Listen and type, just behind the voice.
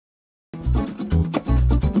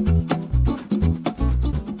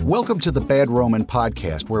Welcome to the Bad Roman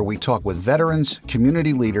podcast, where we talk with veterans,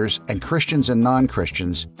 community leaders, and Christians and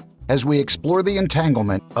non-Christians as we explore the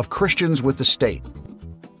entanglement of Christians with the state.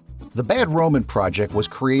 The Bad Roman Project was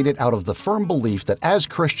created out of the firm belief that as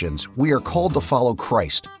Christians, we are called to follow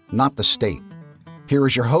Christ, not the state. Here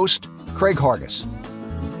is your host, Craig Hargis.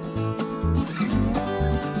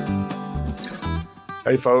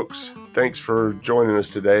 Hey folks, thanks for joining us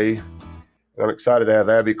today. I'm excited to have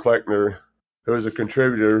Abby Cleckner, who is a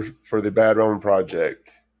contributor for the Bad Roman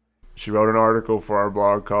Project. She wrote an article for our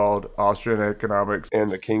blog called Austrian Economics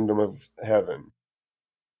and the Kingdom of Heaven.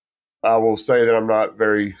 I will say that I'm not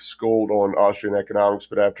very schooled on Austrian economics,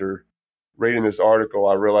 but after reading this article,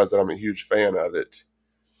 I realized that I'm a huge fan of it.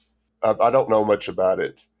 I don't know much about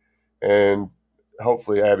it, and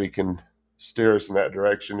hopefully Abby can steer us in that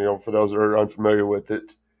direction. For those that are unfamiliar with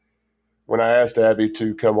it, when I asked Abby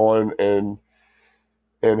to come on and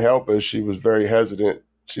help us, she was very hesitant.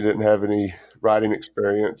 She didn't have any writing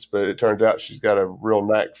experience, but it turns out she's got a real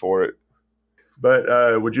knack for it.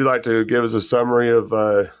 But would you like to give us a summary of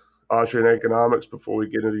Austrian economics before we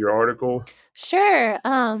get into your article? Sure.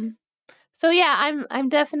 I'm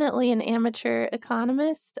definitely an amateur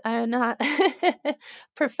economist. I'm not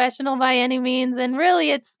professional by any means, and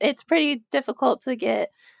really, it's pretty difficult to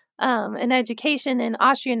get an education in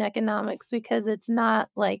Austrian economics because it's not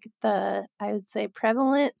like I would say,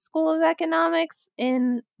 prevalent school of economics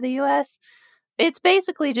in the U.S. It's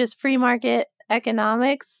basically just free market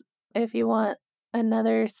economics, if you want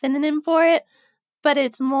another synonym for it. But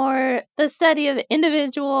it's more the study of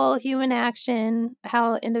individual human action,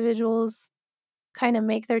 how individuals kind of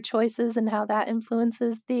make their choices and how that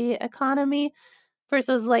influences the economy,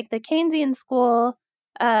 versus like the Keynesian school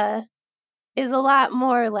is a lot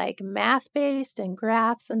more like math-based and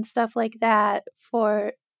graphs and stuff like that.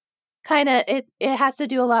 For kind of, it has to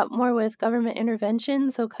do a lot more with government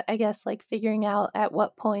intervention. So I guess like figuring out at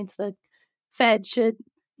what points the Fed should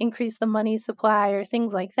increase the money supply or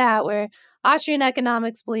things like that, where Austrian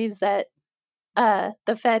economics believes that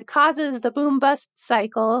the Fed causes the boom-bust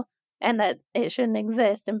cycle and that it shouldn't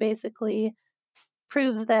exist, and basically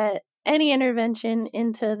proves that any intervention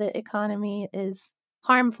into the economy is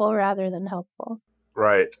harmful rather than helpful.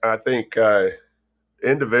 Right. I think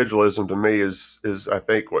individualism to me is I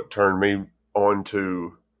think what turned me on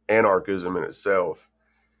to anarchism in itself.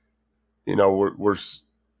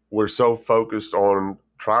 We're so focused on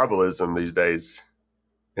tribalism these days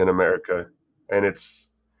in America, and it's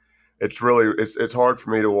hard for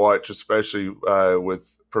me to watch, especially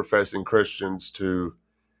with professing Christians, to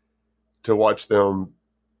watch them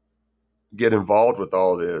get involved with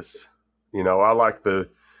all this.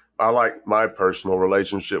 I like my personal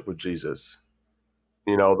relationship with Jesus.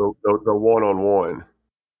 The one-on-one.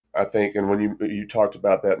 I think, and when you talked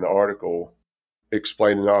about that in the article,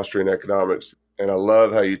 explaining Austrian economics, and I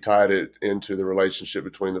love how you tied it into the relationship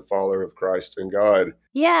between the follower of Christ and God.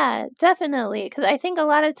 Yeah, definitely. Because I think a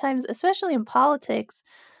lot of times, especially in politics,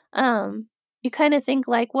 you kind of think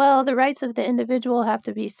like, well, the rights of the individual have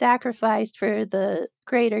to be sacrificed for the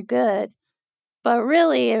greater good. But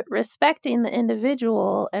really, respecting the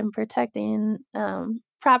individual and protecting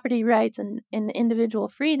property rights and individual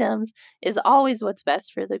freedoms is always what's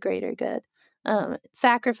best for the greater good.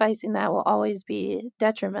 Sacrificing that will always be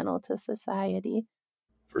detrimental to society.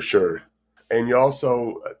 For sure. And you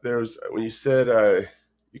also, when you said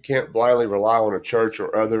you can't blindly rely on a church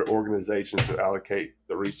or other organizations to allocate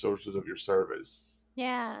the resources of your service.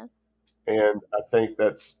 Yeah. And I think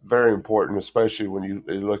that's very important, especially when you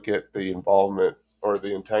look at the involvement or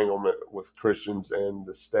the entanglement with Christians and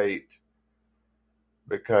the state,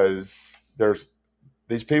 because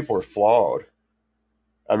these people are flawed.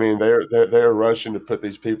 I mean, they're rushing to put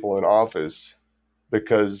these people in office but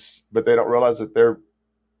they don't realize that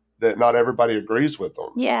not everybody agrees with them.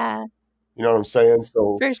 Yeah. You know what I'm saying?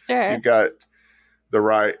 So for sure, you got the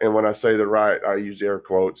right, and when I say the right, I use air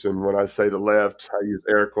quotes, and when I say the left, I use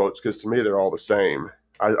air quotes, because to me they're all the same.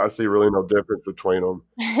 I see really no difference between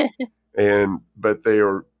them. But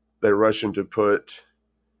they're rushing to put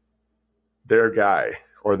their guy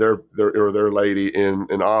or their lady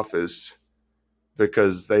in office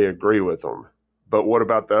because they agree with them. But what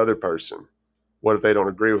about the other person? What if they don't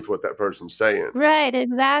agree with what that person's saying? Right,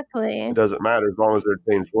 exactly. It doesn't matter as long as their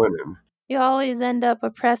team's winning. You always end up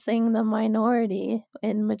oppressing the minority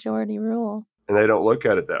in majority rule. And they don't look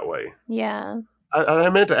at it that way. Yeah. I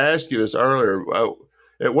meant to ask you this earlier.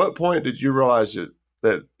 At what point did you realize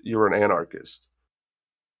that you were an anarchist?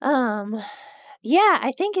 Yeah,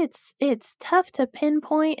 I think it's tough to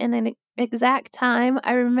pinpoint in an exact time.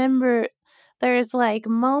 I remember there's like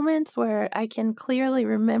moments where I can clearly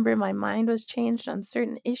remember my mind was changed on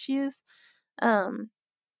certain issues.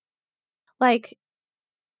 Like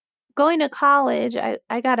going to college,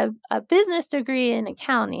 I got a business degree in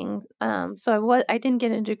accounting. So I didn't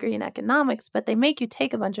get a degree in economics, but they make you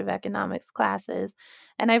take a bunch of economics classes.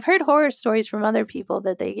 And I've heard horror stories from other people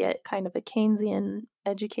that they get kind of a Keynesian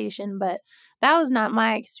education, but that was not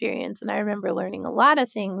my experience. And I remember learning a lot of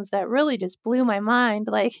things that really just blew my mind.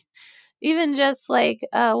 Like even just like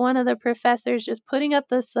one of the professors just putting up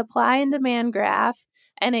the supply and demand graph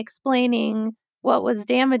and explaining what was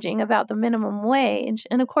damaging about the minimum wage.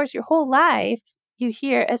 And of course, your whole life, you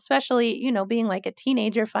hear, especially, being like a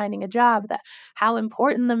teenager finding a job, that how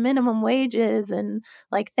important the minimum wage is. And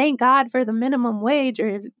like, thank God for the minimum wage,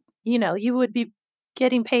 or, you would be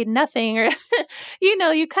getting paid nothing, or,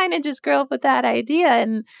 you kind of just grow up with that idea.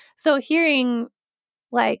 And so hearing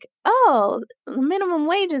like, oh, the minimum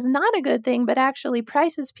wage is not a good thing, but actually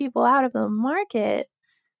prices people out of the market.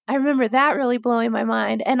 I remember that really blowing my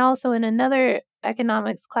mind. And also in another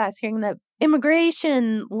economics class, hearing that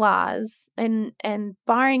immigration laws and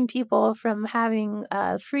barring people from having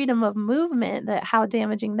freedom of movement, that how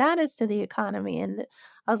damaging that is to the economy. And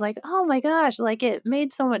I was like, oh my gosh, like it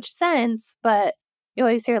made so much sense. But you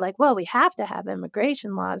always hear like, well, we have to have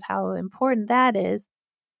immigration laws, how important that is.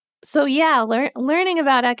 So yeah, learning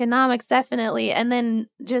about economics, definitely. And then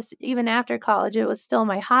just even after college, it was still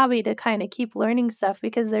my hobby to kind of keep learning stuff,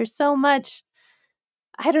 because there's so much,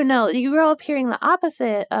 I don't know, you grow up hearing the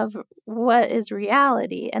opposite of what is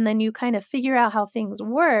reality. And then you kind of figure out how things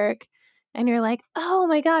work. And you're like, oh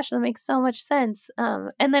my gosh, that makes so much sense.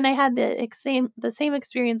 And then I had the same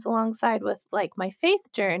experience alongside with like my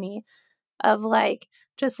faith journey of like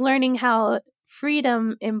just learning how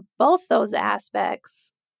freedom in both those aspects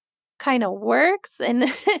kind of works.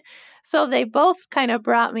 And so they both kind of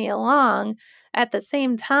brought me along at the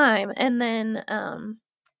same time. And then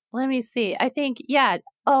let me see. I think, yeah.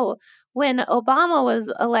 Oh, when Obama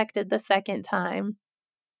was elected the second time,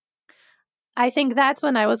 I think that's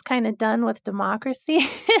when I was kind of done with democracy,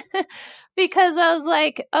 because I was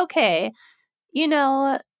like, okay, he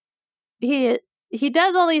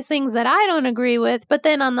does all these things that I don't agree with, but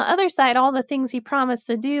then on the other side, all the things he promised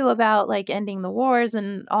to do about like ending the wars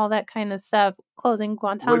and all that kind of stuff, closing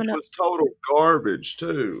Guantanamo, which was total garbage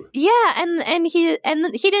too. Yeah, and he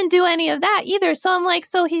didn't do any of that either. So I'm like,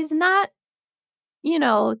 so he's not,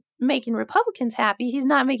 making Republicans happy. He's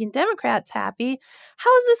not making Democrats happy.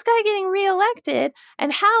 How is this guy getting reelected?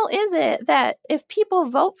 And how is it that if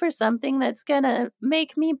people vote for something that's gonna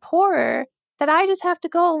make me poorer, that I just have to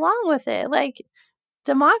go along with it? Like,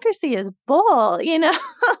 democracy is bull,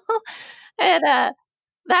 And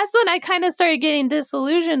that's when I kind of started getting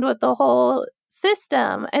disillusioned with the whole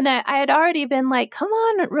system. And I had already been like, come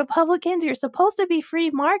on, Republicans, you're supposed to be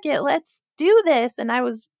free market. Let's do this. And I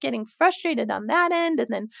was getting frustrated on that end, and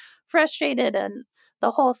then frustrated in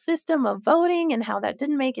the whole system of voting and how that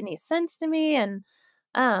didn't make any sense to me. And,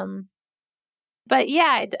 but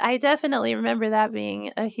yeah, I definitely remember that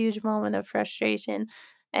being a huge moment of frustration.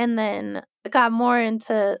 And then got more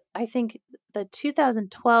into, I think, the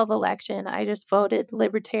 2012 election. I just voted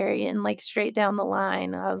libertarian, like straight down the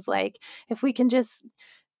line. I was like, if we can just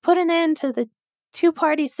put an end to the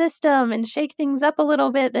two-party system and shake things up a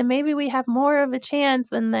little bit, then maybe we have more of a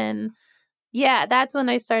chance. And then, yeah, that's when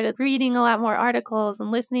I started reading a lot more articles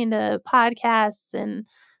and listening to podcasts. And,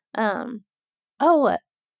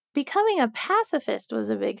 becoming a pacifist was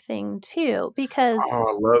a big thing too, because... Oh,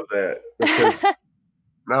 I love that. Because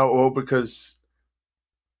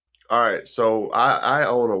all right, so I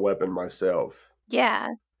own a weapon myself. Yeah.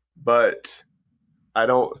 But I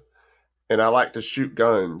don't, and I like to shoot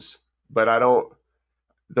guns, but I don't,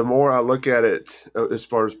 the more I look at it as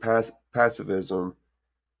far as pacifism,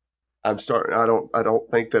 I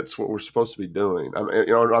don't think that's what we're supposed to be doing.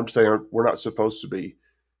 I'm saying we're not supposed to be.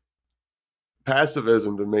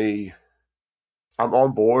 Pacifism to me, I'm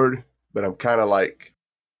on board, but I'm kind of like,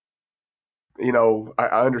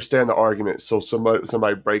 I understand the argument. So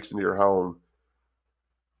somebody breaks into your home,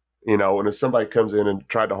 and if somebody comes in and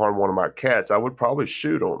tried to harm one of my cats, I would probably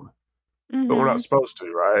shoot them. Mm-hmm. But we're not supposed to,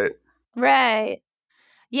 right? Right.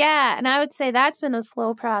 Yeah. And I would say that's been a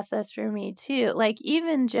slow process for me too. Like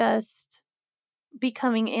even just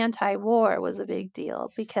becoming anti-war was a big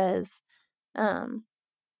deal, because, I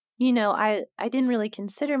didn't really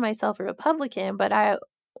consider myself a Republican, but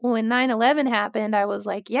when 9/11 happened, I was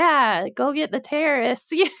like, yeah, go get the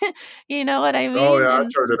terrorists. You know what I mean? Oh, yeah, I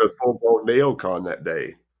turned into a full-blown neocon that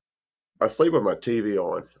day. I sleep with my TV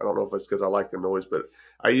on. I don't know if it's because I like the noise, but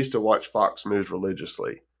I used to watch Fox News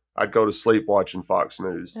religiously. I'd go to sleep watching Fox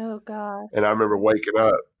News. Oh, God. And I remember waking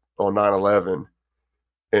up on 9/11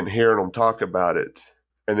 and hearing them talk about it,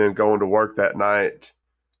 and then going to work that night,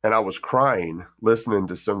 and I was crying listening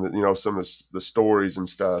to some of the stories and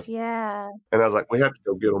stuff. Yeah. And I was like, we have to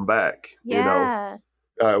go get them back. Yeah.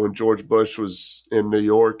 When George Bush was in New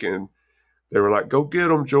York, and they were like, go get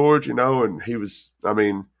them, George, and he was,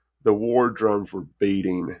 the war drums were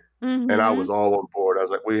beating, and I was all on board. I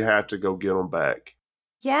was like, we have to go get them back.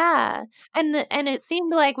 Yeah. And it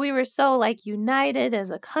seemed like we were so like united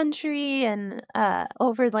as a country and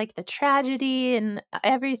over like the tragedy and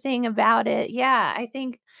everything about it. Yeah, I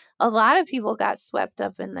think a lot of people got swept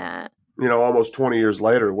up in that. Almost 20 years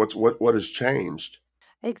later, what has changed?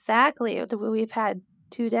 Exactly. We've had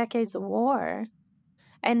 2 decades of war.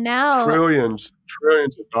 And now Trillions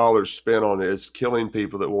of dollars spent on it is killing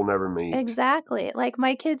people that we'll never meet. exactly. Like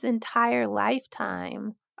my kid's entire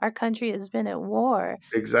lifetime, our country has been at war.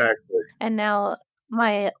 Exactly. And now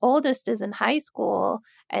my oldest is in high school,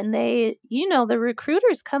 and the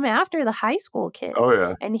recruiters come after the high school kids. Oh,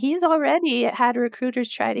 yeah. And he's already had recruiters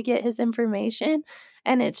try to get his information.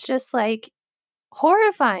 And it's just like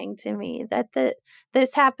horrifying to me that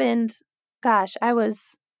this happened. Gosh, I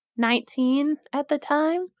was 19 at the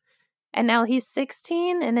time, and now he's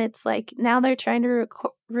 16. And it's like now they're trying to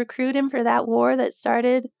recruit him for that war that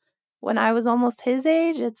started when I was almost his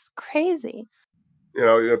age. It's crazy.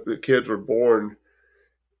 The kids were born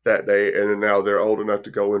that day, and now they're old enough to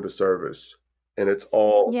go into service, and it's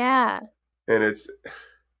all and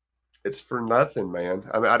it's for nothing, man.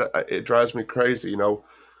 It drives me crazy.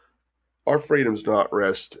 Our freedoms not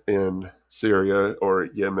rest in Syria or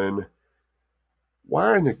Yemen.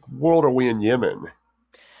 Why in the world are we in Yemen?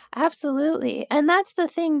 Absolutely. And that's the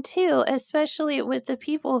thing too, especially with the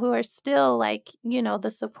people who are still like, the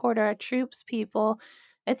support our troops people.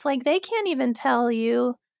 It's like they can't even tell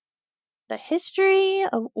you the history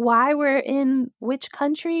of why we're in which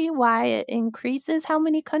country, why it increases how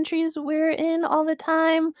many countries we're in all the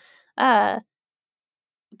time.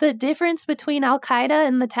 The difference between Al-Qaeda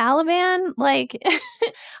and the Taliban, like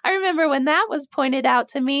I remember when that was pointed out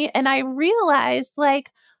to me and I realized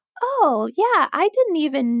like, oh yeah, I didn't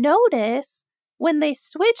even notice when they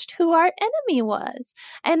switched who our enemy was.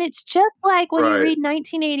 And it's just like when you read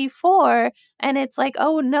 1984 and it's like,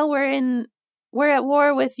 oh no, we're at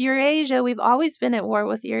war with Eurasia. We've always been at war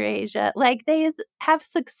with Eurasia. Like they have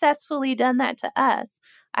successfully done that to us.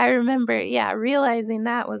 I remember, realizing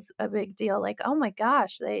that was a big deal. Like, oh my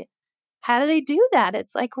gosh, how do they do that?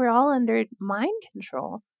 It's like we're all under mind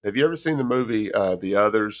control. Have you ever seen the movie The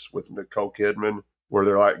Others with Nicole Kidman, where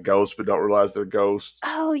they're like ghosts but don't realize they're ghosts?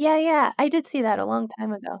 Oh, yeah. I did see that a long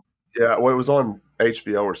time ago. Yeah, well, it was on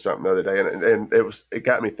HBO or something the other day, and it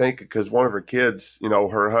got me thinking because one of her kids,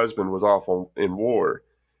 her husband was off in war,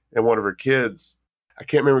 and one of her kids, I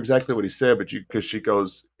can't remember exactly what he said, because she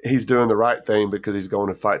goes, he's doing the right thing because he's going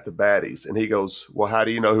to fight the baddies, and he goes, well, how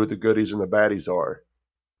do you know who the goodies and the baddies are?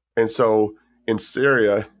 And so in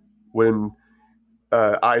Syria, when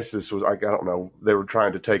ISIS was, I don't know, they were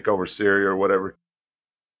trying to take over Syria or whatever,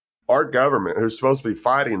 our government, who's supposed to be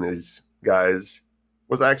fighting these guys,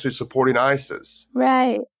 was actually supporting ISIS,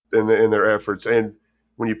 right, in their efforts. And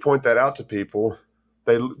when you point that out to people,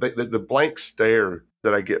 the blank stare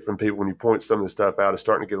that I get from people when you point some of the stuff out is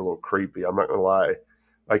starting to get a little creepy. I'm not gonna lie.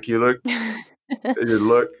 Like you look,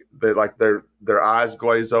 they like their eyes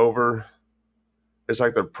glaze over. It's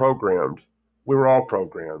like they're programmed. We were all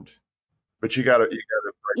programmed, but you gotta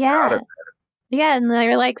break out of that. Yeah, and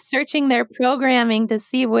they're like searching their programming to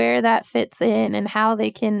see where that fits in and how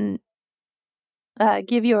they can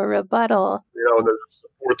give you a rebuttal. And the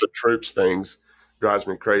support the troops things drives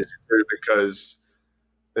me crazy too, because,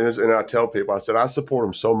 and I tell people, I said, I support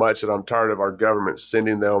them so much that I'm tired of our government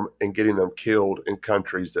sending them and getting them killed in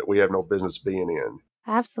countries that we have no business being in.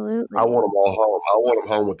 Absolutely. I want them all home. I want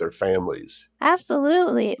them home with their families.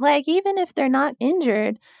 Absolutely. Like, even if they're not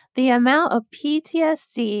injured, the amount of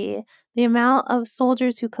PTSD, the amount of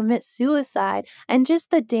soldiers who commit suicide, and just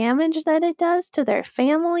the damage that it does to their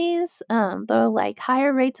families, the like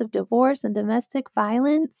higher rates of divorce and domestic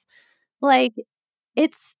violence, like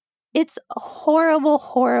it's a horrible,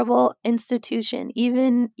 horrible institution.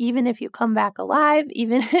 Even if you come back alive,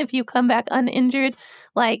 even if you come back uninjured,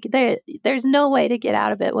 like there's no way to get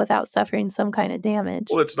out of it without suffering some kind of damage.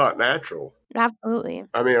 Well, it's not natural. Absolutely.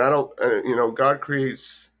 I mean, God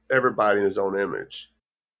creates everybody in his own image.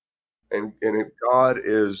 And God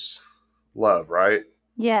is love, right?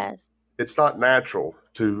 Yes. It's not natural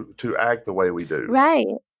to act the way we do. Right.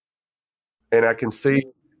 And I can see,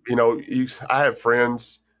 I have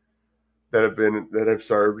friends that have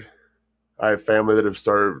served. I have family that have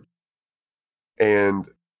served, and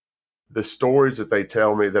the stories that they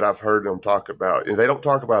tell me that I've heard them talk about, and they don't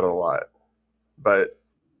talk about it a lot, but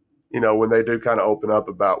when they do kind of open up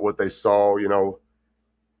about what they saw,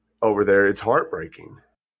 over there, it's heartbreaking.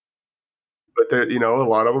 But a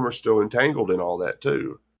lot of them are still entangled in all that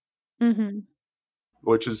too, Mm-hmm.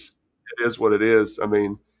 which it is what it is. I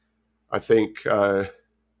mean, I think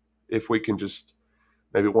if we can just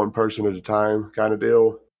maybe one person at a time kind of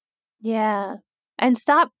deal. Yeah. And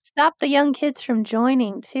stop the young kids from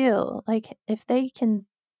joining too. Like if they can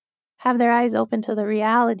have their eyes open to the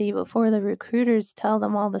reality before the recruiters tell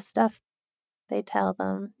them all the stuff they tell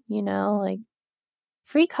them, like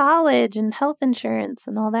free college and health insurance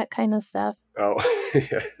and all that kind of stuff. Oh,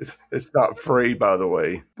 yeah, it's not free, by the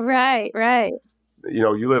way. Right.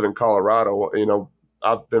 You live in Colorado.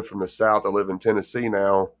 I've been from the South. I live in Tennessee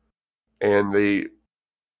now, and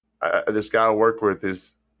this guy I work with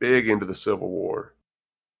is big into the Civil War,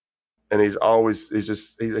 and he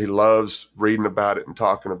loves reading about it and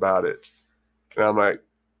talking about it. And I'm like,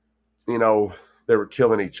 they were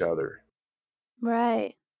killing each other.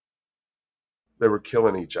 Right. They were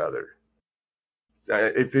killing each other.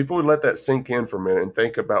 If people would let that sink in for a minute and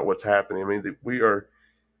think about what's happening, I mean, we are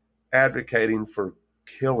advocating for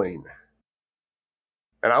killing.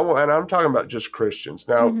 And I'm talking about just Christians.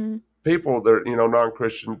 Now, Mm-hmm. people that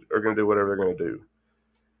non-Christian are going to do whatever they're going to do.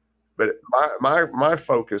 But my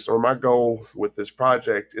focus or my goal with this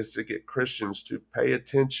project is to get Christians to pay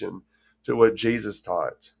attention to what Jesus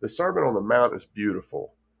taught. The Sermon on the Mount is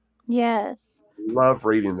beautiful. Yes. Love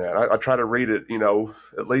reading that. I try to read it,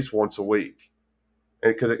 at least once a week,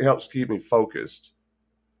 and because it helps keep me focused.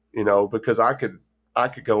 Because I could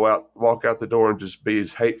walk out the door and just be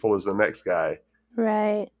as hateful as the next guy.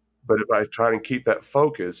 Right. But if I try and keep that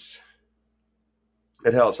focus,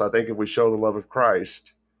 it helps. I think if we show the love of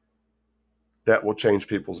Christ, that will change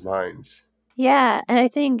people's minds. Yeah, and I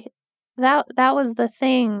think that was the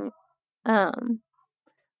thing.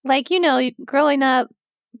 Growing up,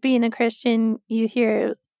 being a Christian, you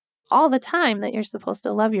hear all the time that you're supposed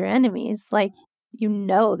to love your enemies. Like,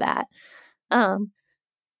 that.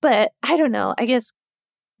 But I don't know. I guess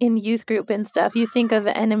in youth group and stuff, you think of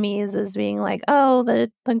enemies as being like, oh,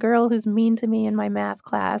 the girl who's mean to me in my math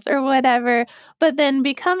class or whatever. But then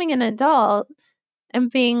becoming an adult and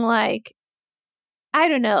being like, I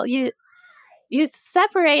don't know, you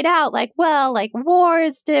separate out like, well, like war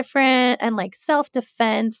is different and like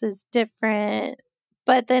self-defense is different.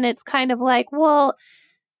 But then it's kind of like, well,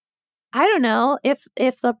 I don't know, if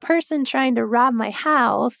the person trying to rob my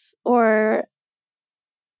house or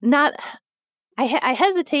not, I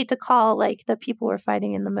hesitate to call like the people we're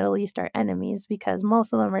fighting in the Middle East our enemies because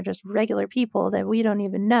most of them are just regular people that we don't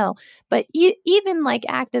even know. But even like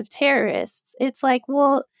active terrorists, it's like,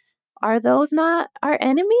 well, are those not our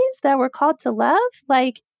enemies that we're called to love?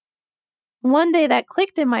 Like one day that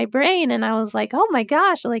clicked in my brain and I was like, oh my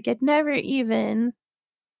gosh, like it never even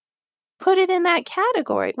put it in that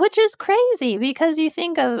category, which is crazy because you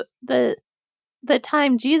think of the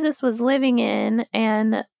time Jesus was living in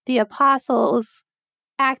and the apostles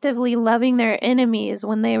actively loving their enemies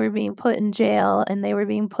when they were being put in jail and they were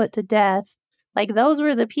being put to death. Like those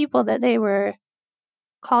were the people that they were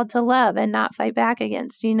called to love and not fight back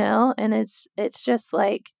against, And it's just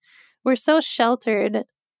like we're so sheltered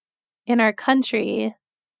in our country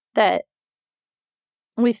that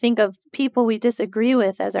we think of people we disagree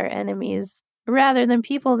with as our enemies rather than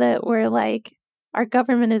people that we're like our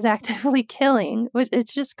government is actively killing, which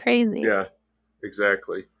it's just crazy. Yeah,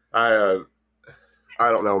 exactly. I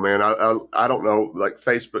don't know, man. I don't know. Like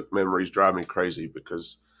Facebook memories drive me crazy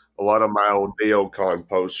because a lot of my old neocon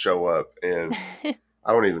posts show up and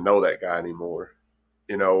I don't even know that guy anymore.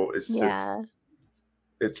 It's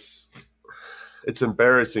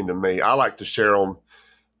embarrassing to me. I like to share them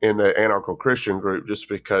in the anarcho-Christian group just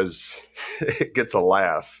because it gets a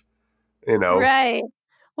laugh, Right.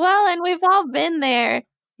 Well, and we've all been there,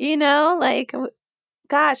 like,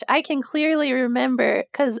 gosh, I can clearly remember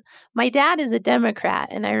because my dad is a Democrat.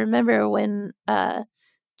 And I remember when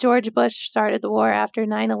George Bush started the war after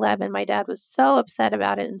 9/11, my dad was so upset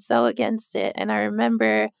about it and so against it. And I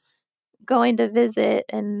remember going to visit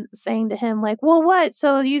and saying to him, like, well, what?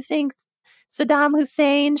 So you think Saddam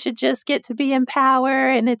Hussein should just get to be in power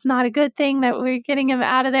and it's not a good thing that we're getting him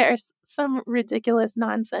out of there? Or some ridiculous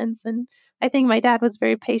nonsense. And I think my dad was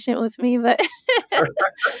very patient with me, but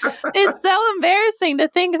it's so embarrassing to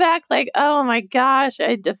think back like, oh my gosh,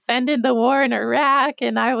 I defended the war in Iraq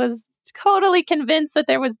and I was totally convinced that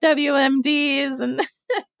there was WMDs and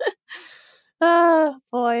oh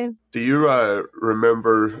boy. Do you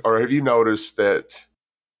remember or have you noticed that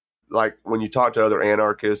like when you talk to other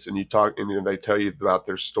anarchists and they tell you about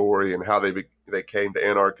their story and how they came to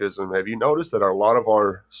anarchism, have you noticed that a lot of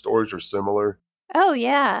our stories are similar? Oh,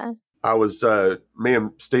 yeah. I was me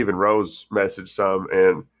and Stephen Rose messaged some,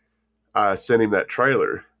 and I sent him that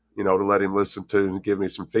trailer, to let him listen to and give me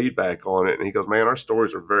some feedback on it. And he goes, "Man, our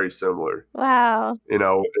stories are very similar." Wow.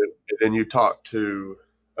 And then you talk to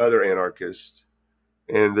other anarchists,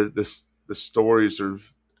 and the stories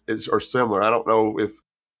are similar. I don't know if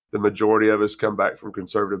the majority of us come back from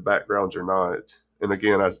conservative backgrounds or not. And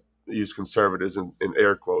again, I use conservatives in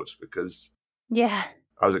air quotes because yeah,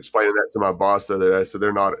 I was explaining that to my boss the other day. I said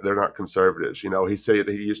they're not conservatives. He said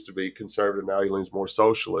he used to be conservative, now he leans more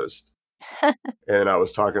socialist. And I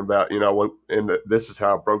was talking about, this is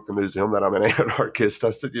how I broke the news to him that I'm an anarchist.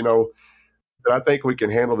 I said, I think we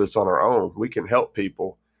can handle this on our own. We can help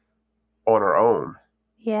people on our own.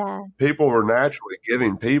 Yeah. People are naturally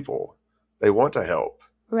giving people. They want to help.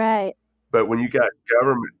 Right. But when you got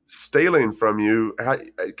government stealing from you,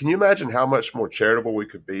 can you imagine how much more charitable we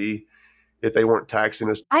could be if they weren't taxing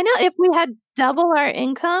us? I know if we had double our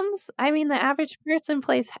incomes, I mean, the average person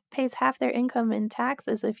pays half their income in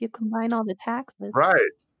taxes if you combine all the taxes. Right.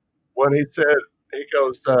 When he said,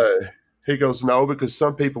 he goes, no, because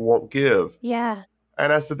some people won't give. Yeah.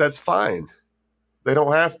 And I said, that's fine. They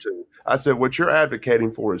don't have to. I said, what you're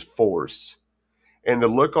advocating for is force. And the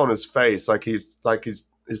look on his face, like his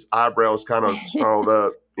eyebrows kind of snarled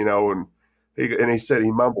up, and he said,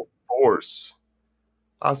 he mumbled, force.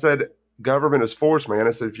 I said, government is force, man.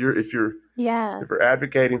 I said, if you're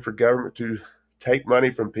advocating for government to take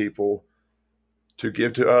money from people to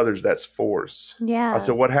give to others, that's force. Yeah. I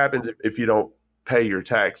said, what happens if you don't pay your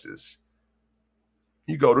taxes?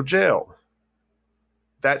 You go to jail.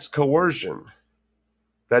 That's coercion.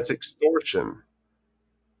 That's extortion.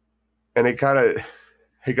 And he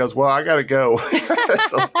goes, well, I got to go.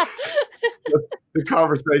 So the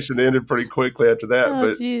conversation ended pretty quickly after that.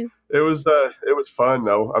 But geez. It was fun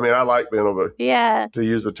though. I mean, I like being able to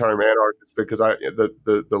use the term anarchist because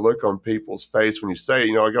the look on people's face when you say,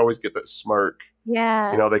 I always get that smirk.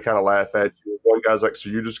 Yeah. They kind of laugh at you. One guy's like, so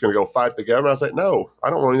you're just going to go fight the government? I was like, no, I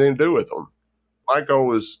don't want anything to do with them. My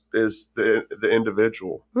goal is the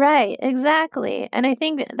individual. Right, exactly. And I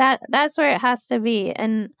think that's where it has to be.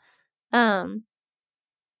 And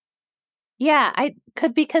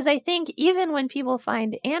because I think even when people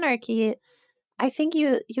find anarchy, I think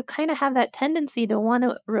you kind of have that tendency to want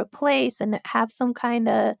to replace and have some kind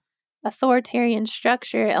of authoritarian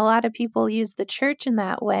structure. A lot of people use the church in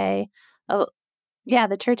that way.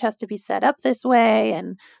 The church has to be set up this way,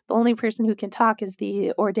 and the only person who can talk is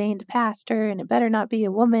the ordained pastor, and it better not be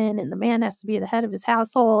a woman, and the man has to be the head of his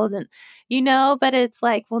household, and but it's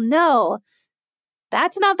like, well, no,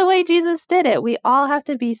 that's not the way Jesus did it. We all have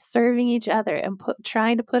to be serving each other and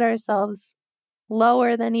trying to put ourselves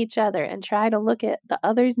lower than each other and try to look at the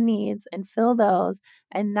other's needs and fill those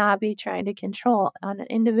and not be trying to control on an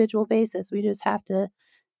individual basis. We just have to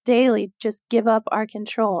daily just give up our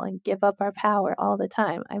control and give up our power all the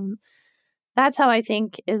time. That's how I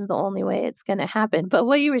think is the only way it's going to happen. But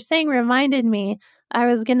what you were saying reminded me, I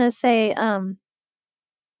was going to say,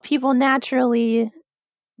 people naturally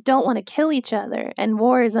don't want to kill each other and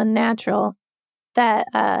war is unnatural. That,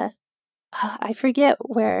 I forget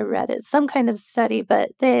where I read it, some kind of study, but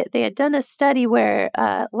they had done a study where,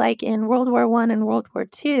 like in World War I and World War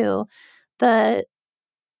II, the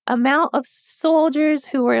amount of soldiers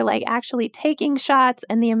who were like actually taking shots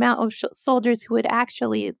and the amount of soldiers who would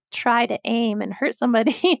actually try to aim and hurt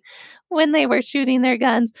somebody when they were shooting their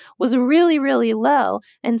guns was really, really low.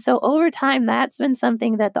 And so over time, that's been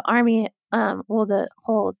something that the Army, the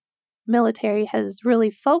whole military has really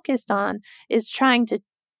focused on, is trying to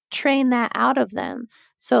train that out of them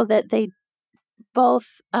so that they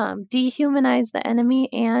both dehumanize the enemy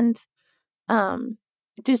and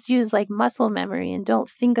just use like muscle memory and don't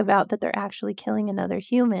think about that they're actually killing another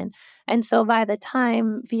human. And so by the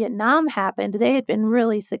time Vietnam happened, they had been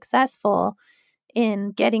really successful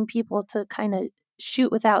in getting people to kind of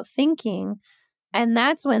shoot without thinking. And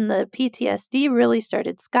that's when the PTSD really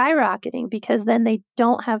started skyrocketing, because then they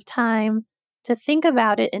don't have time to think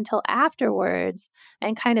about it until afterwards,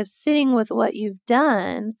 and kind of sitting with what you've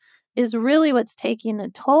done is really what's taking a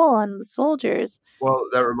toll on the soldiers. Well,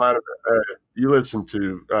 that reminded me, you listened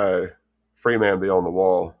to Free Man Be on the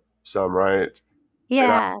Wall some, right?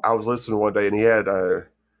 Yeah. I was listening one day, and he had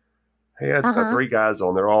 3 guys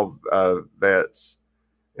on. They're all vets.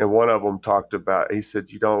 And one of them talked about, he said,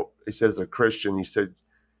 as a Christian, he said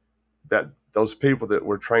that those people that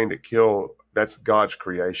we're trained to kill, that's God's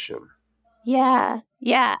creation. Yeah.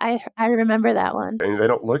 Yeah. I remember that one. And they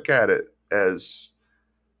don't look at it as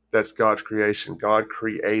That's God's creation. God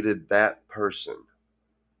created that person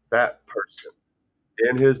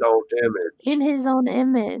in his own In image, his own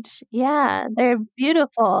image. Yeah, they're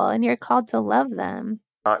beautiful, and you're called to love them.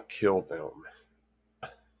 not kill them.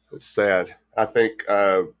 It's sad. I think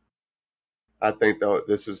though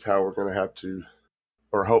this is how we're going to have to,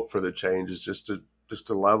 or hope for the change, is just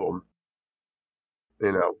to love them.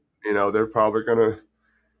 They're probably going to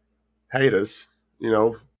hate us.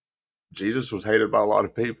 Jesus was hated by a lot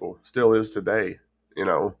of people, still is today.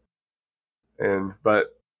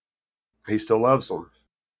 But he still loves them.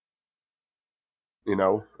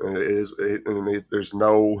 And there's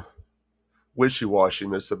no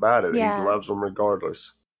wishy-washiness about it. Yeah. He loves them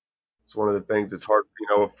regardless. It's one of the things that's hard,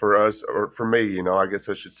 for us, or for me, I guess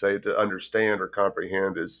I should say, to understand or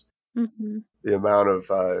comprehend is the amount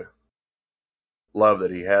of love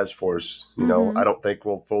that he has for us. I don't think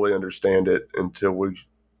we'll fully understand it until we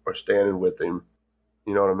are standing with him.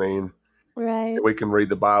 You know what I mean? Right. We can read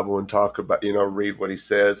the Bible and talk about, read what he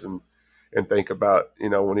says and think about,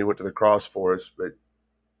 when he went to the cross for us. But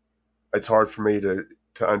it's hard for me to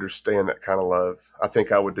understand that kind of love. I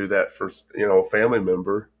think I would do that for, a family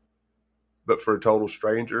member, but for a total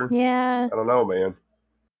stranger, yeah, I don't know, man.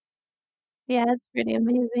 Yeah, it's pretty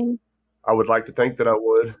amazing. I would like to think that I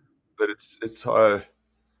would, but it's hard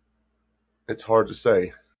to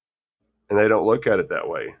say. And they don't look at it that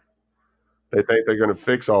way. They think they're going to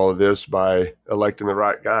fix all of this by electing the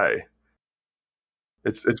right guy.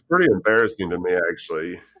 It's pretty embarrassing to me,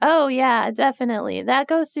 actually. Oh yeah, definitely. That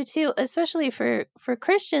goes to too, especially for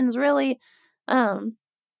Christians, really,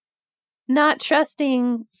 not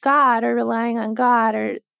trusting God or relying on God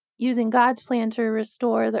or using God's plan to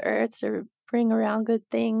restore the earth or bring around good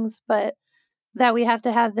things, but that we have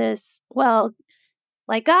to have this, well,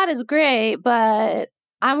 like God is great, but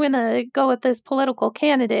I'm going to go with this political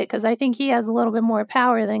candidate because I think he has a little bit more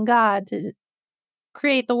power than God to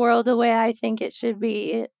create the world the way I think it should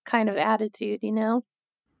be, kind of attitude,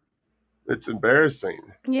 It's embarrassing.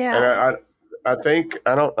 Yeah. And I think,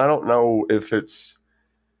 I don't know if it's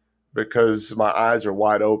because my eyes are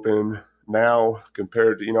wide open now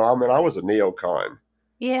compared to, I was a neocon.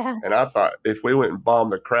 Yeah. And I thought if we went and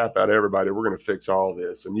bombed the crap out of everybody, we're going to fix all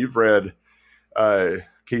this. And you've read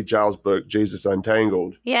Giles' book, Jesus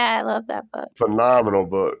Untangled. Yeah, I love that book. Phenomenal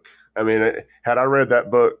book. I mean, had I read that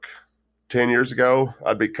book 10 years ago,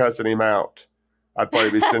 I'd be cussing him out. I'd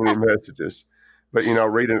probably be sending him messages. But,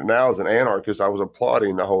 reading it now as an anarchist, I was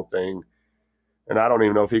applauding the whole thing. And I don't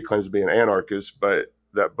even know if he claims to be an anarchist, but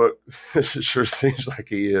that book sure seems like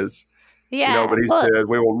he is. Yeah. But he said,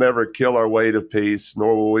 we will never kill our way to peace,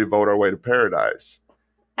 nor will we vote our way to paradise.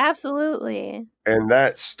 Absolutely. And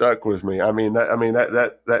that stuck with me.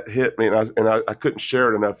 That hit me, and I couldn't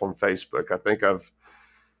share it enough on Facebook. I think I've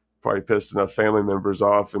probably pissed enough family members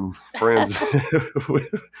off and friends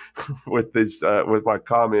with my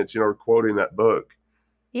comments, quoting that book.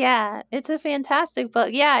 Yeah, it's a fantastic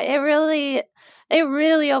book. Yeah, it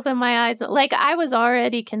really opened my eyes. Like, I was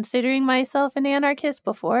already considering myself an anarchist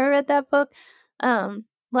before I read that book,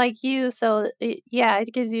 like you. So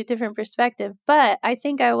it gives you a different perspective. But I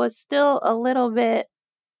think I was still a little bit,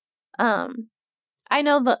 I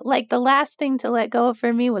know the last thing to let go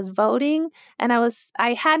for me was voting. And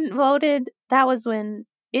I hadn't voted. That was when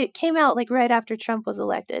it came out, like right after Trump was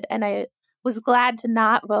elected. And I was glad to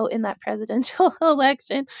not vote in that presidential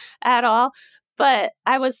election at all. But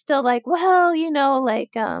I was still like, well,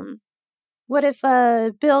 what if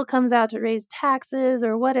a bill comes out to raise taxes,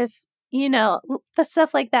 or what if, the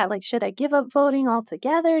stuff like that? Like, should I give up voting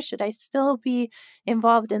altogether? Should I still be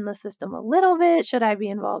involved in the system a little bit? Should I be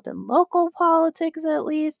involved in local politics at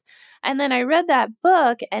least? And then I read that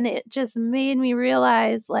book and it just made me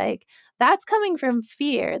realize, like, that's coming from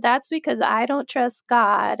fear. That's because I don't trust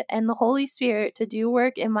God and the Holy Spirit to do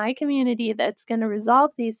work in my community that's going to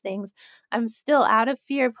resolve these things. I'm still out of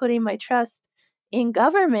fear putting my trust in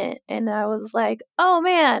government. And I was like, oh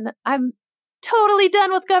man, I'm totally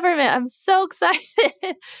done with government. I'm so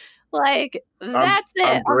excited. Like, that's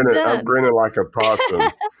it. I'm grinning like a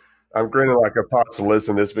possum. I'm grinning like a possum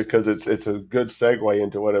listening to this because it's a good segue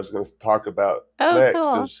into what I was going to talk about next.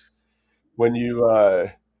 Cool. Is when you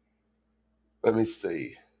let me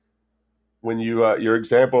see. When you your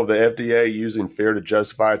example of the FDA using fear to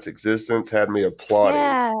justify its existence had me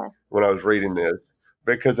applauding when I was reading this.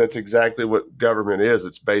 Because that's exactly what government is.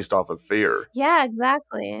 It's based off of fear. Yeah,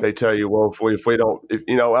 exactly. They tell you, well, if we don't,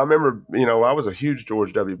 I remember, I was a huge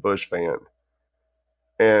George W. Bush fan.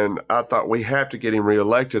 And I thought we have to get him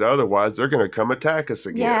reelected. Otherwise, they're going to come attack us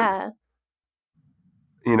again.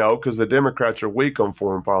 Yeah. Because the Democrats are weak on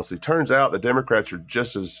foreign policy. Turns out the Democrats are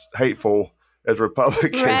just as hateful as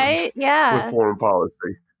Republicans Right? with Yeah. foreign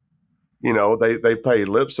policy. They pay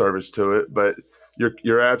lip service to it, but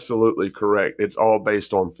you're absolutely correct. It's all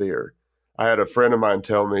based on fear. I had a friend of mine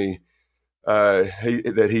tell me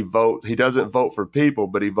he doesn't vote for people,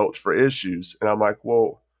 but he votes for issues. And I'm like,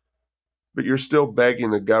 well, but you're still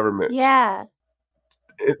begging the government. Yeah.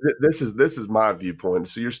 This is my viewpoint.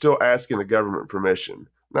 So you're still asking the government permission.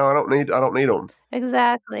 No, I don't need them.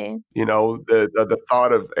 Exactly. The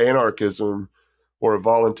thought of anarchism or a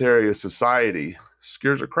voluntary society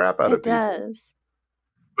scares the crap out of It people. does.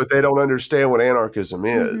 But they don't understand what anarchism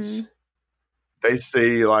is. Mhm. They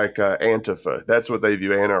see like Antifa. That's what they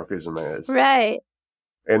view anarchism as. Right.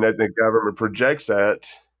 And that the government projects that.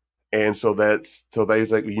 And so they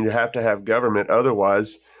think you have to have government.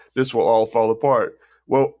 Otherwise, this will all fall apart.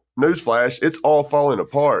 Well, newsflash, it's all falling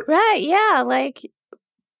apart. Right. Yeah. Like,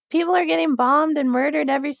 people are getting bombed and murdered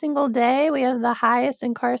every single day. We have the highest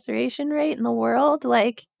incarceration rate in the world.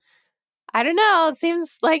 Like, I don't know. It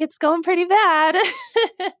seems like it's going pretty bad.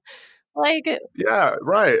 Like, Yeah,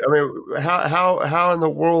 right. I mean, how in the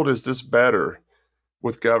world is this better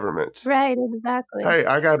with government? right, exactly. Hey,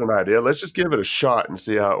 I got an idea. Let's just give it a shot and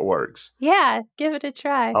see how it works. Yeah, give it a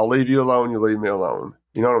try. I'll leave you alone. You leave me alone.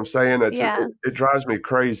 You know what I'm saying? Yeah. It drives me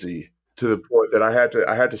crazy to the point that I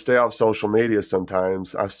had to stay off social media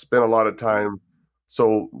sometimes. I've spent a lot of time.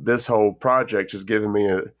 So this whole project has given me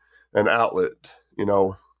an outlet,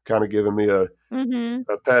 kind of giving me a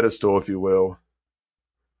pedestal, if you will.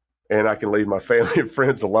 And I can leave my family and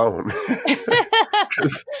friends alone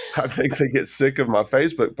because I think they get sick of my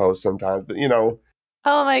Facebook posts sometimes. But,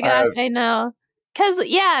 Oh my gosh, I know. Because,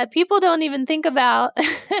 yeah, people don't even think about, or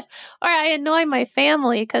I annoy my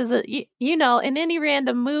family because, in any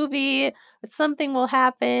random movie, something will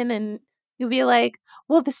happen and you'll be like,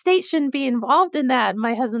 well, the state shouldn't be involved in that. And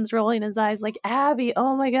my husband's rolling his eyes like, Abby,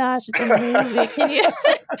 oh my gosh, it's a movie.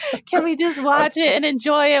 Can we just watch it and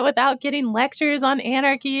enjoy it without getting lectures on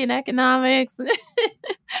anarchy and economics?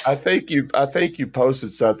 I think you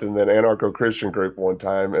posted something in an anarcho-Christian group one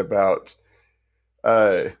time about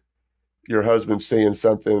your husband seeing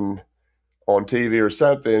something on TV or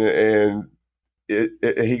something, and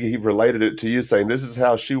he related it to you, saying this is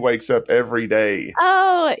how she wakes up every day.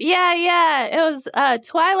 Oh, yeah. It was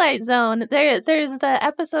Twilight Zone. There's the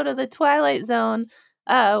episode of the Twilight Zone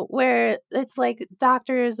where it's like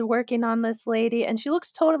doctors working on this lady, and she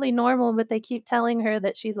looks totally normal, but they keep telling her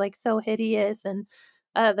that she's like so hideous, and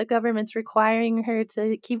the government's requiring her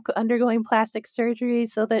to keep undergoing plastic surgery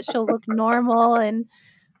so that she'll look normal. And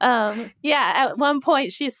at one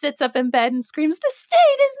point she sits up in bed and screams, "The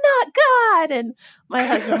state is not God!" And my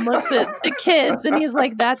husband looks at the kids and he's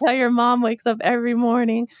like, "That's how your mom wakes up every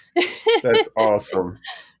morning." That's awesome.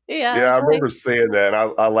 Yeah, I remember seeing that.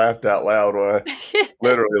 And I laughed out loud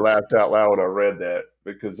literally laughed out loud when I read that,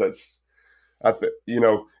 because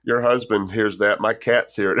your husband hears that. My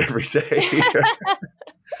cats hear it every day.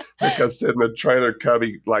 Because in the trailer,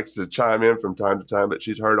 Cubby likes to chime in from time to time, but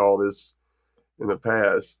she's heard all this in the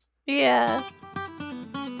past. Yeah.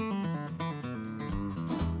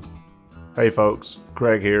 Hey folks,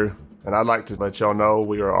 Craig here, and I'd like to let y'all know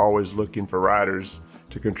we are always looking for writers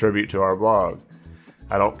to contribute to our blog.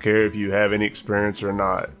 I don't care if you have any experience or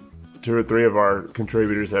not. 2 or 3 of our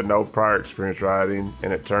contributors had no prior experience writing,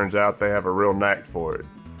 and it turns out they have a real knack for it.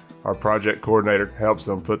 Our project coordinator helps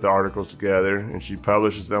them put the articles together, and she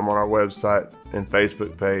publishes them on our website and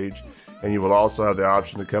Facebook page, and you will also have the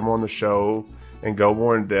option to come on the show and go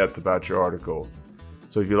more in depth about your article.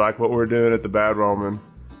 So if you like what we're doing at The Bad Roman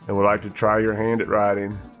and would like to try your hand at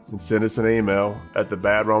writing, then send us an email at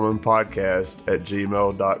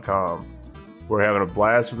thebadromanpodcast@gmail.com. We're having a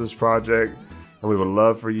blast with this project, and we would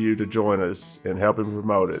love for you to join us in helping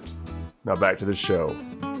promote it. Now back to the show.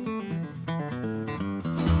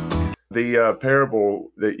 The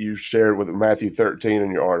parable that you shared with Matthew 13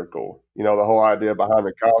 in your article, the whole idea behind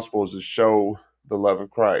the gospel is to show the love of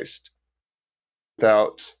Christ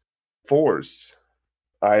without force.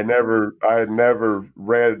 I had never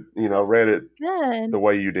read it Good. the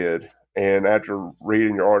way you did. And after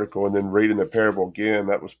reading your article and then reading the parable again,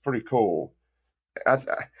 that was pretty cool.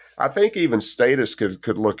 I think even statists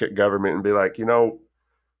could look at government and be like,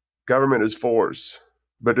 government is force.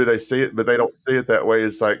 But do they see it? But they don't see it that way.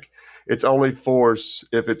 It's like it's only force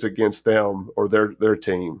if it's against them or their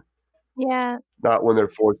team. Yeah. Not when they're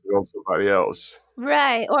forcing it on somebody else.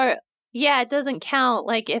 Right. Or, yeah, it doesn't count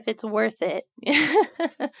like if it's worth it.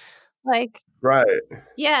 Like, right.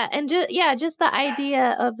 Yeah. And just the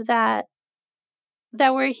idea of that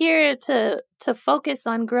we're here to focus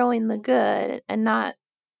on growing the good and not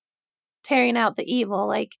tearing out the evil.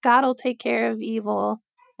 Like, God will take care of evil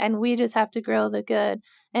and we just have to grow the good.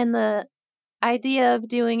 And the idea of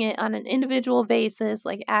doing it on an individual basis,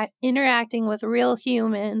 like interacting with real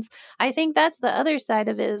humans, I think that's the other side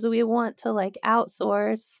of it, is we want to like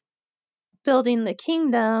outsource building the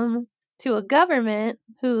kingdom to a government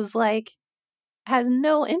who's like has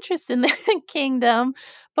no interest in the kingdom,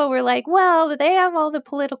 but we're like, well, they have all the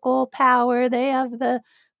political power, they have the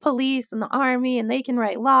police and the army, and they can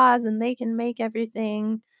write laws and they can make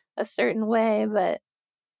everything a certain way. But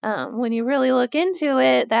when you really look into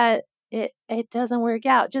it, that it doesn't work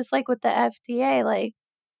out. Just like with the FDA, like,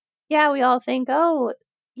 yeah, we all think, oh,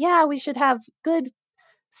 yeah, we should have good,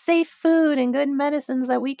 safe food and good medicines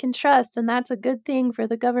that we can trust, and that's a good thing for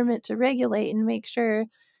the government to regulate and make sure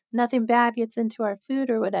nothing bad gets into our food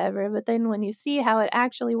or whatever. But then when you see how it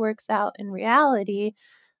actually works out in reality,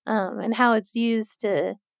 and how it's used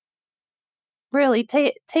to really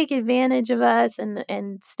take advantage of us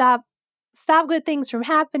and stop good things from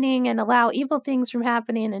happening and allow evil things from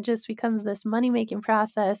happening, it just becomes this money-making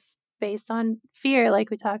process based on fear, like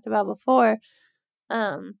we talked about before.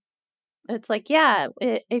 It's like, yeah,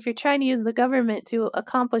 if you're trying to use the government to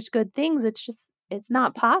accomplish good things, it's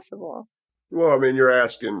not possible. Well, I mean, you're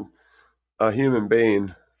asking a human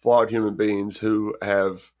being, flawed human beings who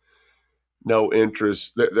have no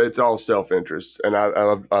interest. It's all self-interest. And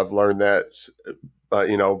I've learned that,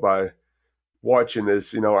 by watching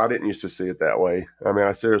this. I didn't used to see it that way. I mean,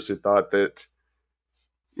 I seriously thought that,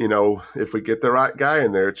 if we get the right guy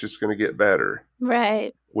in there, it's just going to get better.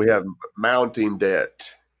 Right. We have mounting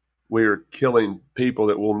debt. We are killing people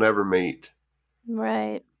that we'll never meet.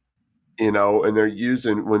 Right. And they're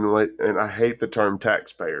using, and I hate the term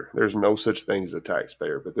taxpayer. There's no such thing as a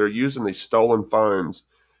taxpayer, but they're using these stolen funds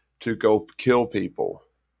to go kill people.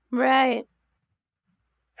 Right.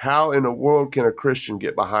 How in the world can a Christian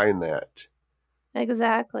get behind that?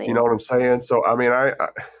 Exactly. You know what I'm saying? So, I mean,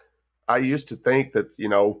 I used to think that,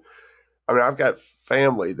 I've got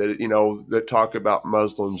family that, that talk about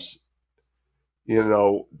Muslims,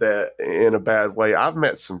 that in a bad way.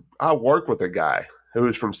 I work with a guy who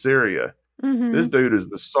is from Syria. Mm-hmm. This dude is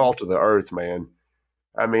the salt of the earth, man.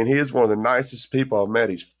 I mean, he is one of the nicest people I've met.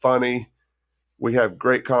 He's funny. We have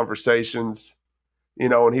great conversations,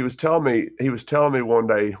 and he was telling me one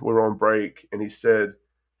day we were on break, and he said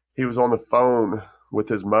he was on the phone with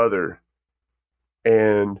his mother,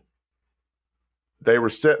 and they were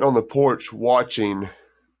sitting on the porch watching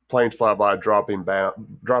planes fly by dropping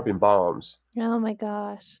bombs. Oh my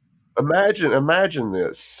gosh. Imagine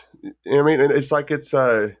this. I mean, it's like it's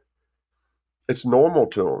normal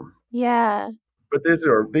to them. Yeah. But this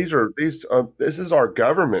is our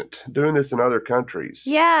government doing this in other countries.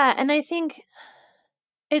 Yeah, and I think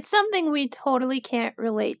it's something we totally can't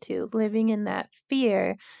relate to, living in that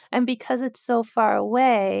fear. And because it's so far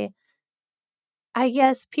away, I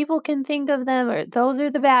guess people can think of them, or those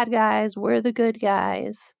are the bad guys, we're the good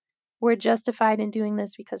guys. We're justified in doing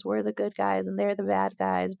this because we're the good guys and they're the bad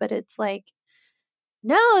guys. But it's like,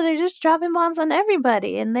 no, they're just dropping bombs on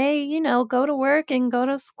everybody. And they, go to work and go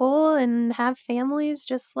to school and have families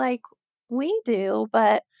just like we do.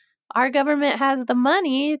 But our government has the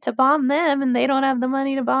money to bomb them and they don't have the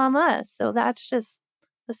money to bomb us. So that's just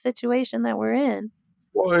the situation that we're in.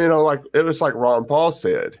 Well, like it was like Ron Paul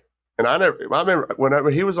said. And I remember whenever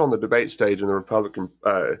he was on the debate stage in the Republican,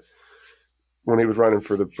 when he was running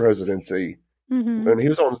for the presidency, mm-hmm. and he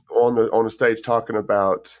was on the stage talking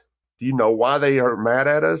about, do you know why they are mad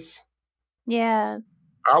at us? Yeah.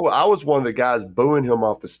 I was one of the guys booing him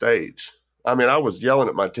off the stage. I mean, I was yelling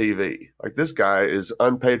at my TV. Like, this guy is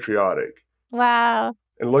unpatriotic. Wow.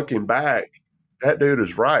 And looking back, that dude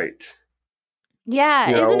is right. Yeah.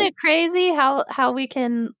 Isn't it crazy how we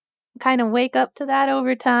can kind of wake up to that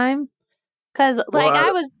over time? Because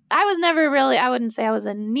I was never really, I wouldn't say I was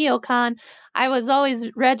a neocon. I was always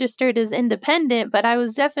registered as independent, but I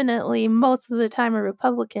was definitely most of the time a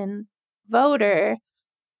Republican voter.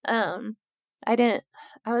 I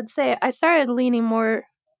would say I started leaning more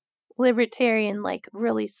libertarian, like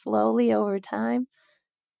really slowly over time.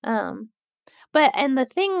 And the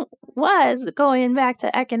thing was, going back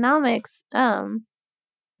to economics,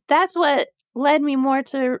 that's what led me more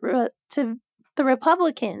to the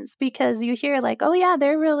Republicans, because you hear like, oh yeah,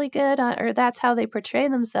 they're really good, or that's how they portray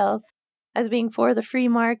themselves, as being for the free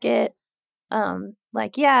market.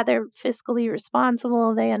 Like, yeah, they're fiscally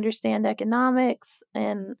responsible, they understand economics,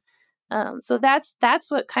 and so that's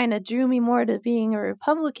what kind of drew me more to being a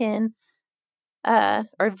Republican,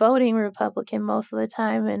 or voting Republican most of the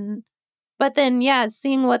time. But then, yeah,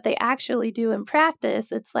 seeing what they actually do in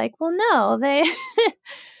practice, it's like, well, no, they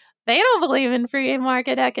they don't believe in free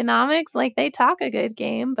market economics. Like, they talk a good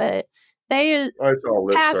game, but It's all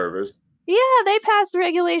lip pass, service. yeah, they pass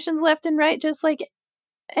regulations left and right, just like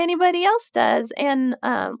anybody else does. And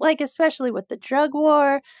like, especially with the drug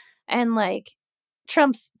war and like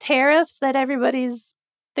Trump's tariffs that everybody's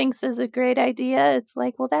thinks is a great idea. It's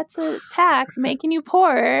like, well, that's a tax making you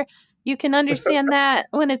poorer. You can understand that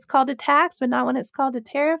when it's called a tax, but not when it's called a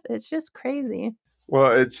tariff. It's just crazy.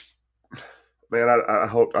 Well, it's, man, I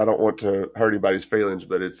hope I don't want to hurt anybody's feelings,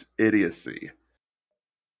 but it's idiocy.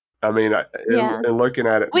 I mean, Yeah. in looking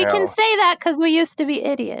at it We now, can say that because we used to be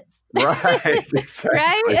idiots. right? Exactly.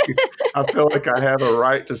 Right? I feel like I have a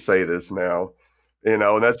right to say this now,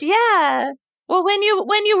 and that's Yeah. Well, when you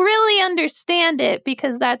really understand it,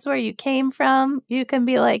 because that's where you came from, you can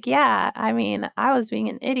be like, yeah, I mean, I was being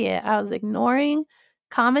an idiot. I was ignoring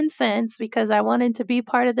common sense because I wanted to be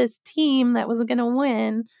part of this team that was going to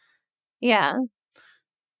win. Yeah.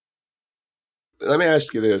 Let me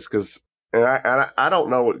ask you this, because I don't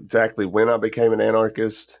know exactly when I became an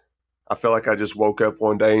anarchist. I feel like I just woke up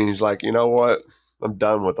one day and he's like, you know what? I'm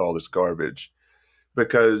done with all this garbage.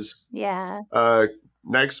 Because Yeah.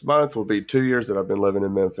 Next month will be 2 years that I've been living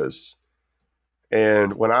in Memphis.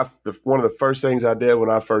 And one of the first things I did when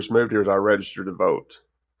I first moved here is I registered to vote.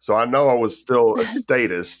 So I know I was still a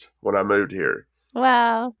statist when I moved here.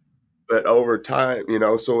 Wow. But over time,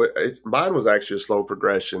 so mine was actually a slow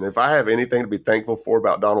progression. If I have anything to be thankful for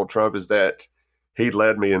about Donald Trump is that he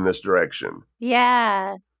led me in this direction.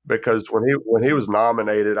 Yeah. Because when he was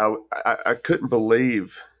nominated, I couldn't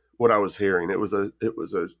believe what I was hearing. It was a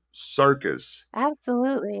circus.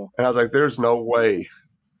 Absolutely. And I was like, there's no way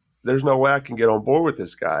I can get on board with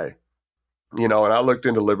this guy. And I looked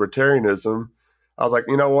into libertarianism. I was like,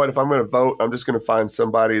 you know what? If I'm going to vote, I'm just going to find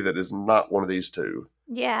somebody that is not one of these two.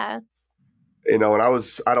 Yeah. And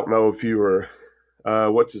I don't know if you were,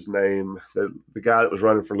 what's his name? The guy that was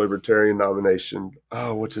running for libertarian nomination.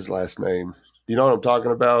 Oh, what's his last name? You know what I'm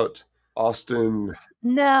talking about? Austin.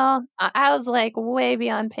 No, I was like way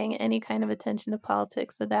beyond paying any kind of attention to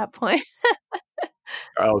politics at that point.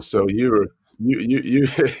 Oh, so you've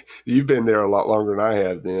been there a lot longer than I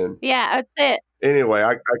have then. Yeah, that's it. Anyway,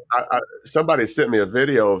 I somebody sent me a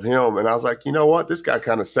video of him, and I was like, you know what? This guy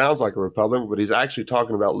kind of sounds like a Republican, but he's actually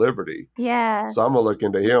talking about liberty. Yeah. So I'm gonna look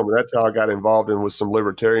into him. And that's how I got involved with some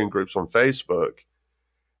libertarian groups on Facebook.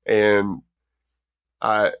 And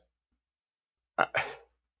I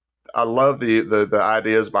love the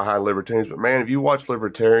ideas behind libertarians, but man, if you watch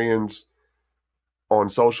libertarians on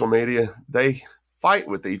social media, they fight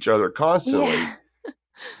with each other constantly. Yeah.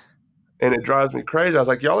 And it drives me crazy. I was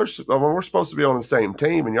like, we're supposed to be on the same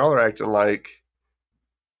team, and y'all are acting like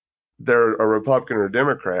they're a Republican or a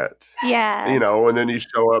Democrat. Yeah. And then you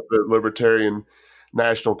show up at Libertarian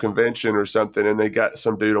National Convention or something, and they got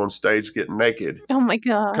some dude on stage getting naked. Oh my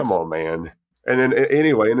gosh. Come on, man. And then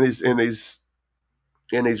anyway, in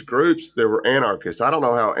these groups, there were anarchists. I don't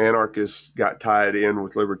know how anarchists got tied in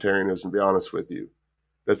with libertarianism, to be honest with you.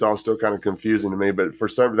 That's all still kind of confusing to me. But for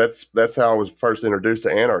some, that's how I was first introduced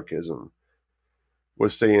to anarchism,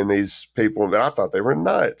 was seeing these people. And I thought they were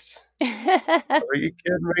nuts. Are you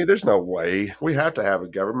kidding me? There's no way. We have to have a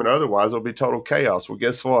government. Otherwise, it'll be total chaos. Well,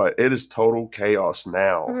 guess what? It is total chaos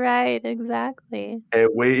now. Right, exactly. And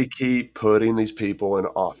we keep putting these people in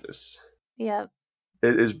office. Yep.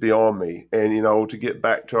 It is beyond me. And, to get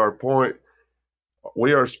back to our point,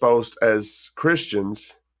 we are supposed, as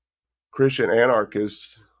Christians, Christian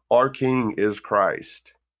anarchists, our king is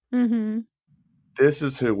Christ. Mm-hmm. This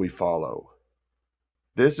is who we follow.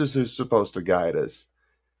 This is who's supposed to guide us.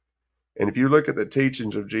 And if you look at the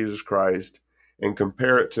teachings of Jesus Christ and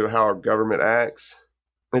compare it to how our government acts,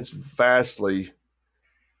 it's vastly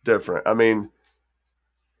different. I mean,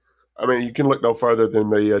 you can look no further than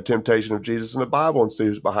the temptation of Jesus in the Bible and see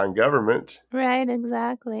who's behind government. Right,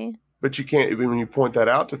 exactly. But you can't, even when you point that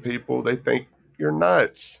out to people, they think you're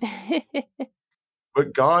nuts.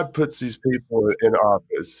 But God puts these people in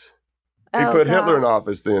office. He put Hitler in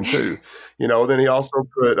office then too. Then he also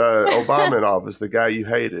put Obama in office, the guy you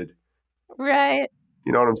hated. Right.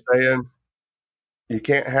 You know what I'm saying? You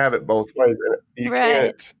can't have it both ways. You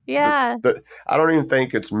can't. Yeah. I don't even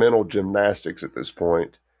think it's mental gymnastics at this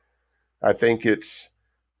point. I think it's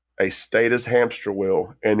a status hamster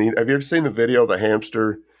wheel. And have you ever seen the video of the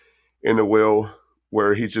hamster in the wheel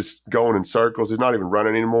where he's just going in circles? He's not even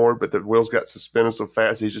running anymore, but the wheel's got suspended so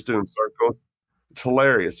fast he's just doing circles. It's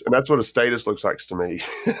hilarious. And that's what a status looks like to me.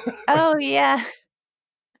 Oh, yeah.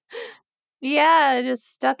 Yeah,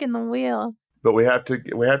 just stuck in the wheel. But we have to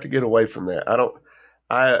get away from that.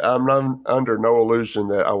 I'm not under no illusion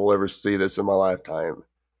that I will ever see this in my lifetime.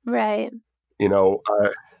 Right.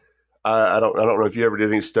 I don't know if you ever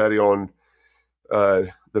did any study on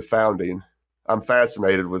the founding. I'm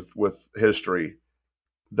fascinated with history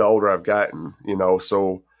the older I've gotten,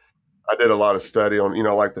 so I did a lot of study on,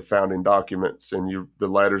 like the founding documents and the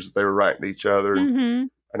letters that they were writing to each other. Mm-hmm.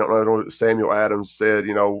 I don't know what Samuel Adams said,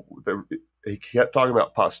 he kept talking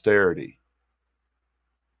about posterity.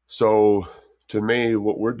 So to me,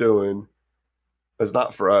 what we're doing is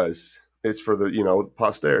not for us. It's for the,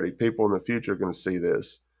 posterity. People in the future are going to see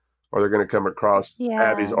this, or they're going to come across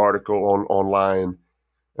Abby's article online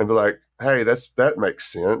and be like, hey, that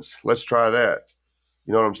makes sense. Let's try that.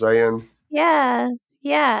 You know what I'm saying? Yeah.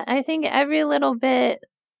 Yeah. I think every little bit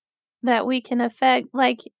that we can affect,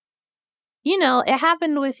 like, it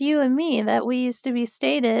happened with you and me that we used to be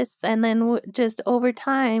statists, and then just over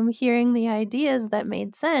time, hearing the ideas that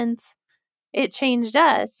made sense, it changed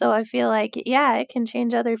us. So I feel like, it can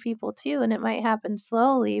change other people too, and it might happen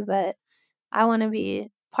slowly, but I want to be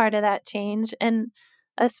part of that change. And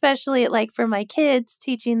especially like for my kids,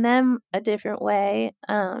 teaching them a different way,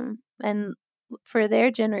 and for their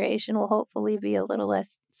generation will hopefully be a little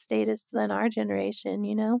less statist than our generation,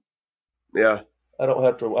 Yeah. I don't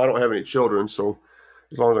have any children, so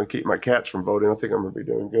as long as I can keep my cats from voting, I think I'm going to be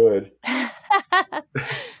doing good.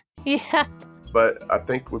 Yeah. But I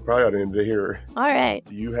think we probably ought to end it here. All right.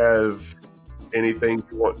 Do you have anything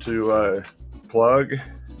you want to plug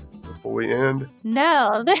before we end?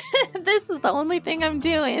 No, this is the only thing I'm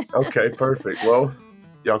doing. Okay, perfect. Well,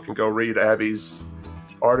 y'all can go read Abby's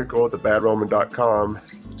article at thebadroman.com.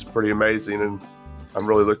 It's pretty amazing, and I'm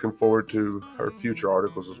really looking forward to her future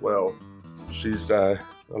articles as well. She's a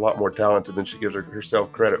lot more talented than she gives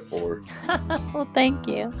herself credit for. Well, thank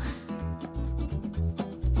you.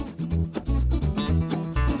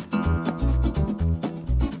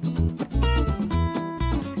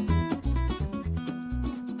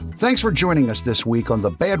 Thanks for joining us this week on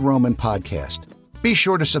the Bad Roman Podcast. Be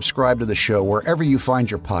sure to subscribe to the show wherever you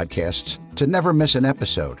find your podcasts to never miss an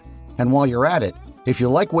episode. And while you're at it, if you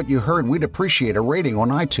like what you heard, we'd appreciate a rating on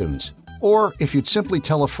iTunes. Or if you'd simply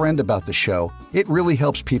tell a friend about the show, it really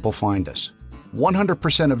helps people find us.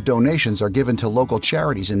 100% of donations are given to local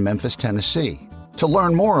charities in Memphis, Tennessee. To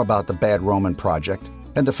learn more about the Bad Roman Project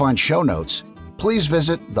and to find show notes, please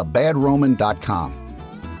visit thebadroman.com.